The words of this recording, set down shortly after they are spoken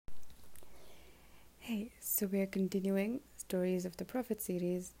Okay, so we are continuing Stories of the Prophet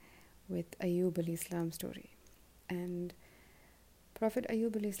series with Ayub al Islam story. And Prophet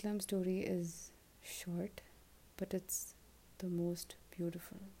Ayub al Islam story is short, but it's the most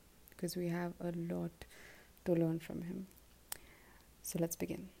beautiful because we have a lot to learn from him. So let's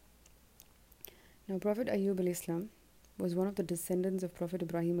begin. Now, Prophet Ayub al Islam was one of the descendants of Prophet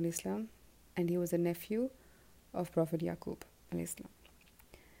Ibrahim al Islam, and he was a nephew of Prophet Yaqub al Islam.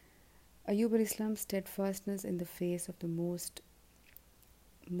 Ayub al Islam's steadfastness in the face of the most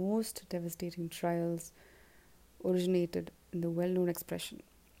devastating trials originated in the well-known expression,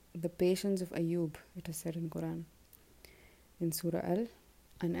 the patience of Ayub, it is said in Quran, in Surah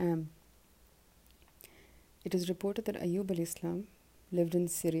Al-An'am. It is reported that Ayub al Islam lived in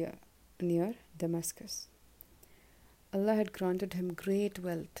Syria, near Damascus. Allah had granted him great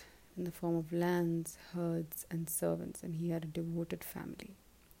wealth in the form of lands, herds, and servants, and he had a devoted family.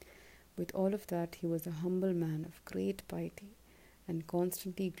 With all of that, he was a humble man of great piety and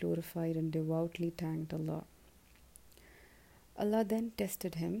constantly glorified and devoutly thanked Allah. Allah then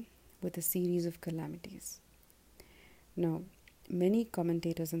tested him with a series of calamities. Now, many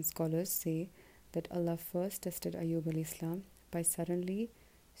commentators and scholars say that Allah first tested Ayub al Islam by suddenly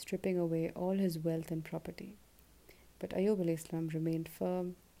stripping away all his wealth and property. But Ayub al Islam remained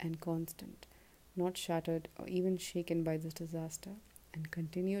firm and constant, not shattered or even shaken by this disaster, and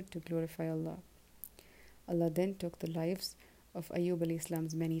continued to glorify Allah. Allah then took the lives of Ayub al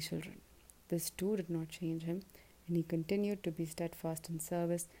Islam's many children. This too did not change him, and he continued to be steadfast in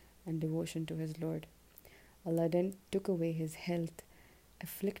service and devotion to his Lord. Allah then took away his health,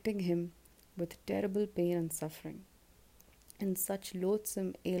 afflicting him with terrible pain and suffering, and such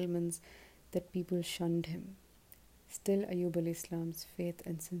loathsome ailments that people shunned him. Still, Ayub al Islam's faith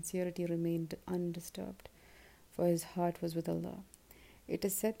and sincerity remained undisturbed, for his heart was with Allah. It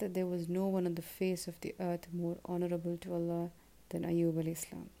is said that there was no one on the face of the earth more honorable to Allah than Ayub al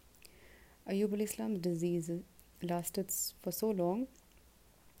Islam. Ayub al Islam's disease lasted for so long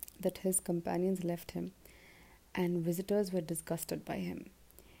that his companions left him, and visitors were disgusted by him.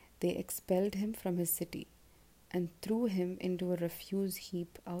 They expelled him from his city and threw him into a refuse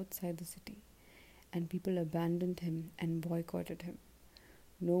heap outside the city, and people abandoned him and boycotted him.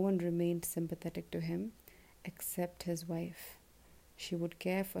 No one remained sympathetic to him except his wife. She would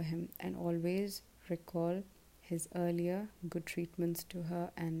care for him and always recall his earlier good treatments to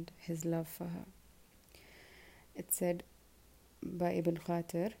her and his love for her. It's said by Ibn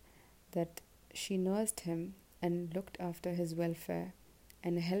Khatir that she nursed him and looked after his welfare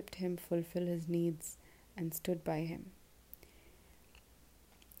and helped him fulfill his needs and stood by him.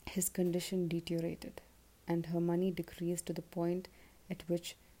 His condition deteriorated, and her money decreased to the point at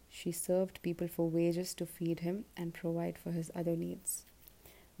which she served people for wages to feed him and provide for his other needs.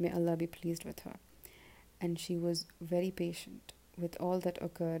 May Allah be pleased with her. And she was very patient with all that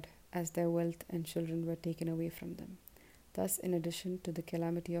occurred as their wealth and children were taken away from them. Thus, in addition to the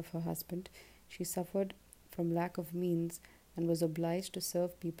calamity of her husband, she suffered from lack of means and was obliged to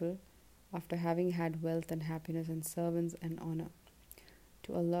serve people after having had wealth and happiness and servants and honor.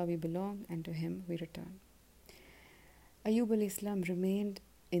 To Allah we belong, and to Him we return. Ayub al Islam remained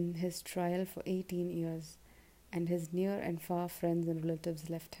in his trial for 18 years, and his near and far friends and relatives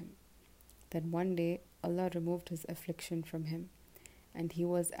left him. Then one day Allah removed his affliction from him, and he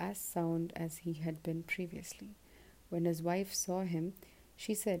was as sound as he had been previously. When his wife saw him,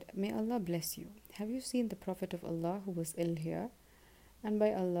 she said, "May Allah bless you. Have you seen the Prophet of Allah who was ill here? And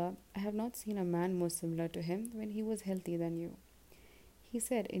by Allah, I have not seen a man more similar to him when he was healthy than you." He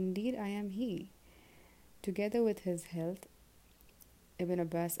said, "Indeed, I am he." Together with his health, Ibn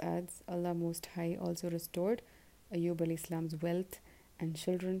Abbas adds, Allah Most High also restored Ayub al Islam's wealth and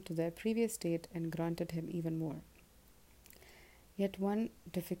children to their previous state and granted him even more. Yet one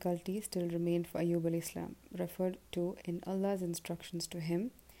difficulty still remained for Ayub al Islam, referred to in Allah's instructions to him,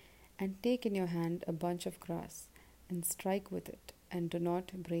 "And take in your hand a bunch of grass and strike with it, and do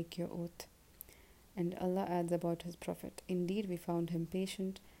not break your oath." And Allah adds about his Prophet, "Indeed, we found him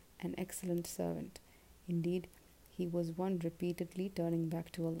patient, an excellent servant. Indeed, he was one repeatedly turning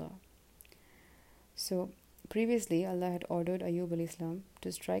back to Allah." So, previously, Allah had ordered Ayub al Islam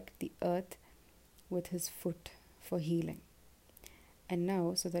to strike the earth with his foot for healing. And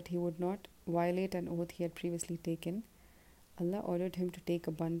now, so that he would not violate an oath he had previously taken, Allah ordered him to take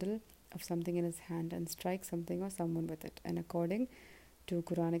a bundle of something in his hand and strike something or someone with it. And according to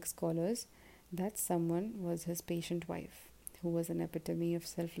Quranic scholars, that someone was his patient wife, who was an epitome of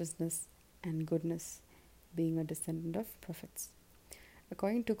selflessness and goodness, being a descendant of prophets.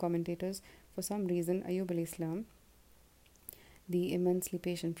 According to commentators, for some reason, Ayub al Islam The immensely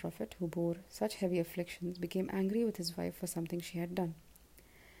patient Prophet, who bore such heavy afflictions, became angry with his wife for something she had done.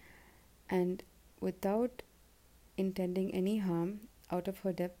 And without intending any harm, out of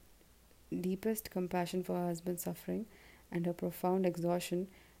her deepest compassion for her husband's suffering and her profound exhaustion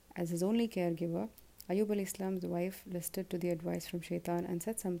as his only caregiver, Ayub alayhi salam's wife listened to the advice from Shaitan and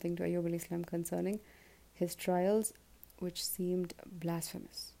said something to Ayub alayhi salam concerning his trials which seemed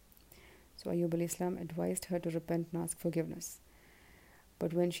blasphemous. So Ayub alayhi salam advised her to repent and ask forgiveness.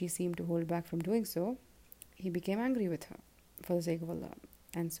 But when she seemed to hold back from doing so, he became angry with her for the sake of Allah.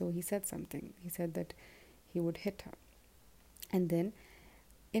 And so he said something. He said that he would hit her. And then,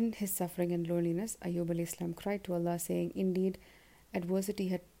 in his suffering and loneliness, Ayub alayhi salam cried to Allah, saying, "Indeed, adversity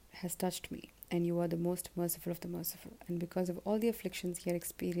has touched me, and you are the most merciful of the merciful." And because of all the afflictions he had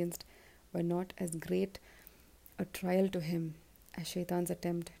experienced were not as great a trial to him as Shaitan's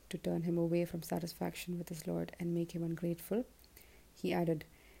attempt to turn him away from satisfaction with his Lord and make him ungrateful, he added,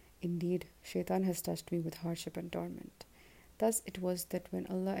 "Indeed, Shaitan has touched me with hardship and torment." Thus it was that when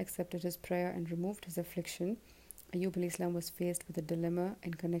Allah accepted his prayer and removed his affliction, Ayub alayhi salam was faced with a dilemma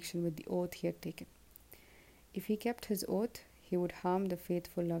in connection with the oath he had taken. If he kept his oath, he would harm the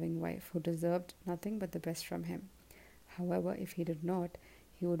faithful, loving wife who deserved nothing but the best from him. However, if he did not,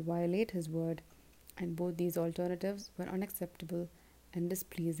 he would violate his word, and both these alternatives were unacceptable and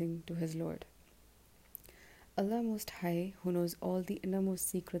displeasing to his Lord. Allah Most High, who knows all the innermost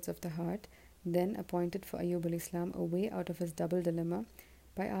secrets of the heart, then appointed for Ayub alayhi salam a way out of his double dilemma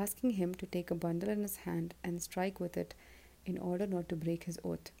by asking him to take a bundle in his hand and strike with it in order not to break his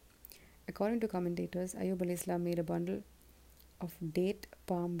oath. According to commentators, Ayub alayhi salam made a bundle of date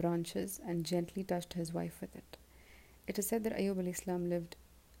palm branches and gently touched his wife with it. It is said that Ayub alayhi salam lived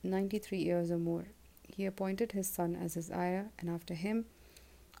 93 years or more. He appointed his son as his ayah, and after him,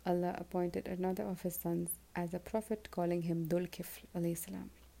 Allah appointed another of his sons as a prophet, calling him Dhul Kifl alayhi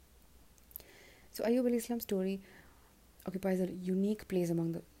salam. So Ayub alayhi salam's story occupies a unique place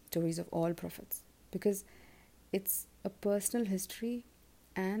among the stories of all prophets because it's a personal history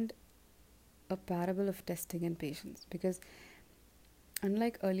and a parable of testing and patience. Because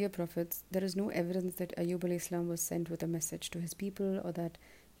unlike earlier prophets, there is no evidence that Ayub alayhi salam was sent with a message to his people or that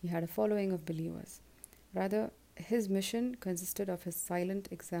he had a following of believers. Rather, his mission consisted of his silent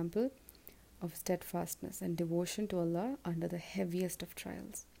example of steadfastness and devotion to Allah under the heaviest of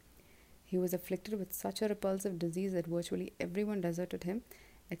trials. He was afflicted with such a repulsive disease that virtually everyone deserted him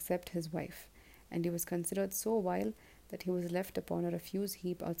except his wife, and he was considered so vile that he was left upon a refuse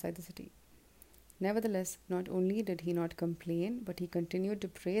heap outside the city. Nevertheless, not only did he not complain, but he continued to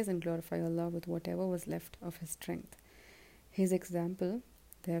praise and glorify Allah with whatever was left of his strength. His example,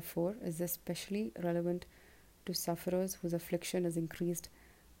 therefore, is especially relevant to sufferers whose affliction is increased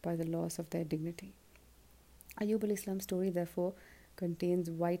by the loss of their dignity. Ayub alayhi salam's story, therefore, contains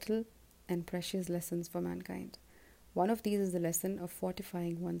vital and precious lessons for mankind. One of these is the lesson of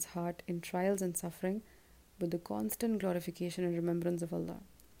fortifying one's heart in trials and suffering with the constant glorification and remembrance of Allah.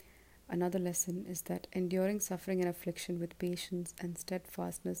 Another lesson is that enduring suffering and affliction with patience and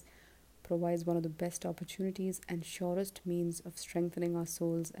steadfastness provides one of the best opportunities and surest means of strengthening our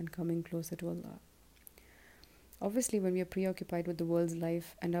souls and coming closer to Allah. Obviously, when we are preoccupied with the world's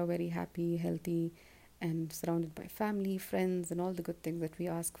life and are very happy, healthy, and surrounded by family, friends, and all the good things that we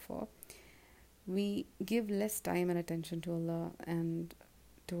ask for, we give less time and attention to Allah and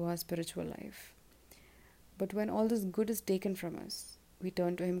to our spiritual life. But when all this good is taken from us, we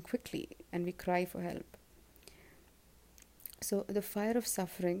turn to Him quickly and we cry for help. So the fire of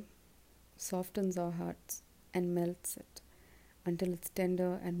suffering softens our hearts and melts it until it's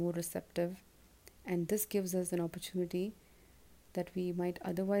tender and more receptive, and this gives us an opportunity that we might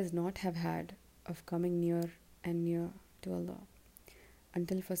otherwise not have had of coming near and near to Allah.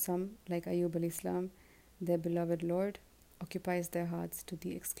 Until for some, like Ayub alayhi salam, their beloved Lord occupies their hearts to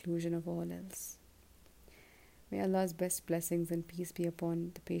the exclusion of all else. May Allah's best blessings and peace be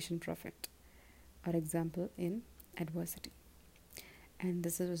upon the patient Prophet, our example in adversity. And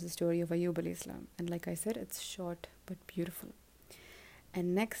this was the story of Ayub alayhi salam. And like I said, it's short but beautiful.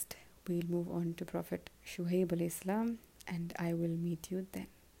 And next, we'll move on to Prophet Shuaib alayhi salam, and I will meet you then.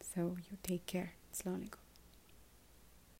 So you take care. Assalamu alaikum.